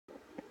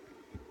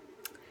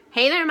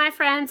Hey there, my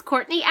friends.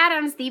 Courtney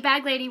Adams, the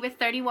bag lady with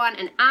 31,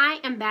 and I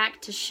am back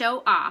to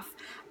show off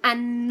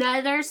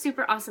another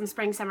super awesome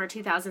Spring Summer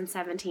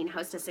 2017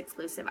 Hostess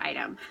exclusive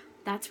item.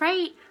 That's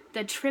right,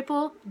 the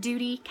triple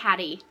duty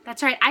caddy.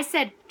 That's right, I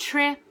said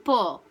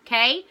triple,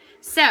 okay?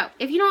 So,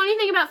 if you know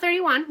anything about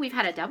 31, we've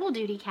had a double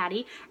duty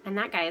caddy, and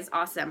that guy is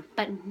awesome.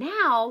 But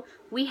now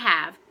we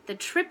have the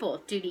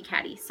triple duty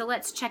caddy. So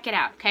let's check it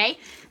out, okay?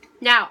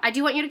 Now, I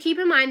do want you to keep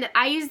in mind that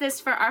I use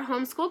this for our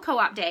homeschool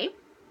co-op day,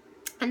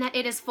 and that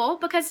it is full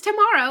because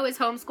tomorrow is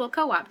homeschool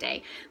co-op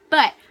day.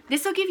 But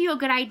this will give you a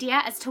good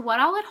idea as to what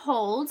all it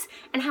holds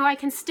and how I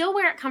can still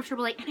wear it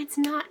comfortably, and it's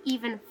not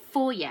even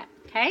full yet,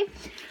 okay?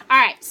 All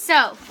right,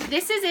 so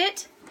this is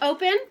it,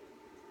 open.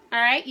 All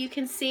right, you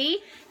can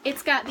see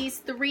it's got these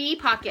 3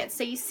 pockets.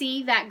 So you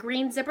see that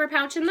green zipper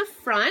pouch in the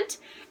front,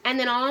 and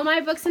then all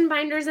my books and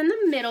binders in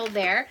the middle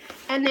there,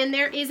 and then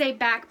there is a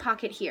back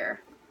pocket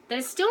here that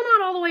is still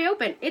not all the way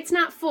open. It's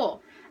not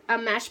full. A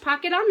mesh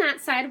pocket on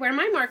that side where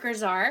my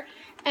markers are,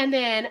 and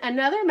then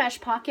another mesh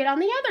pocket on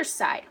the other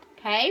side,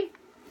 okay?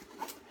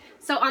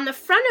 So on the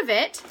front of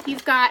it,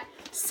 you've got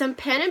some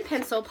pen and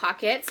pencil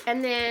pockets,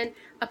 and then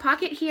a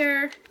pocket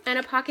here and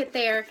a pocket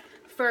there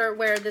for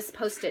where this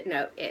Post-it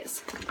note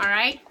is, all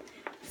right?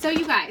 So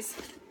you guys,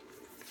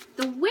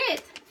 the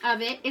width of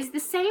it is the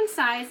same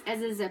size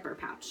as a zipper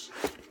pouch,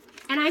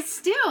 and I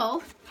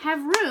still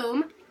have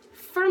room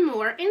for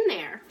more in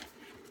there.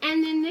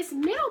 And then this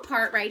middle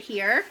part right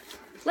here,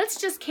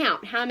 let's just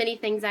count how many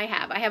things I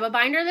have. I have a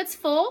binder that's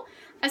full,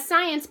 a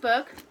science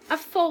book, a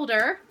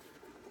folder,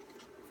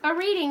 a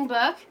reading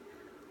book,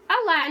 a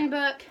Latin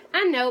book,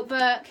 a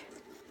notebook.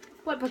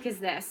 What book is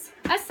this?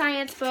 A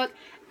science book,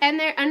 and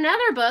there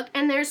another book,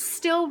 and there's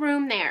still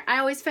room there. I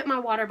always fit my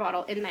water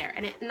bottle in there,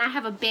 and I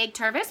have a big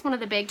Tervis, one of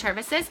the big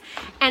Tervises,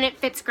 and it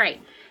fits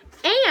great.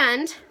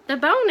 And the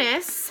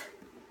bonus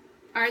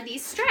are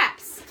these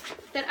straps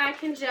that I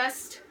can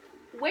just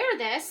wear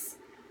this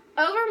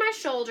over my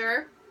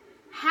shoulder,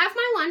 have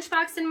my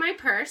lunchbox in my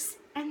purse,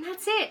 and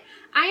that's it.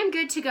 I am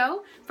good to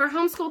go for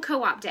homeschool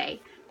co-op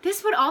day.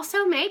 This would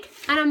also make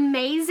an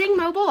amazing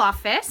mobile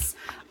office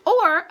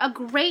or a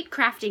great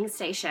crafting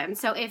station.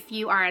 So if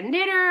you are a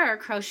knitter or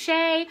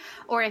crochet,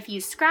 or if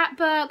you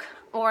scrapbook,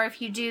 or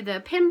if you do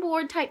the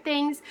pinboard type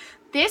things,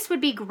 this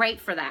would be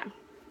great for that.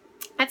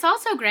 It's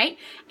also great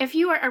if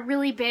you are a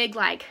really big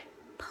like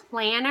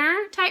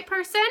planner type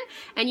person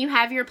and you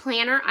have your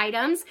planner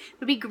items. It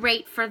would be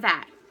great for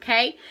that,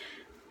 okay?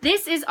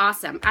 This is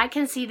awesome. I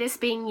can see this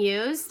being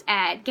used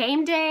at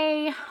game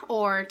day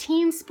or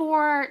team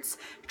sports,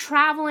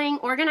 traveling,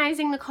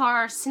 organizing the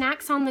car,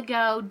 snacks on the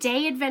go,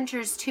 day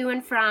adventures to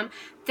and from.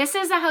 This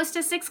is a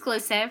Hostess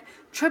exclusive,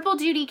 triple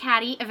duty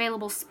caddy,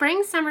 available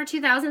spring, summer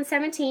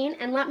 2017.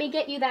 And let me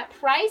get you that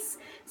price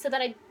so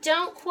that I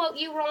don't quote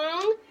you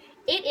wrong.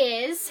 It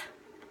is,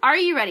 are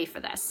you ready for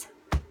this?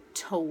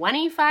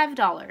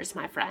 $25,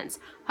 my friends.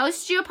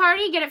 Host you a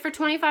party, get it for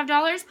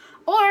 $25,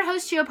 or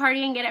host you a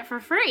party and get it for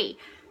free.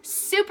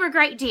 Super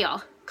great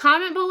deal.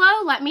 Comment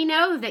below, let me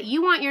know that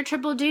you want your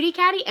triple duty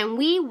caddy, and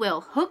we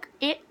will hook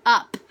it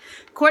up.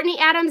 Courtney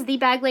Adams, the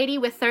bag lady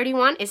with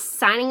 31, is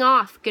signing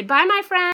off. Goodbye, my friends.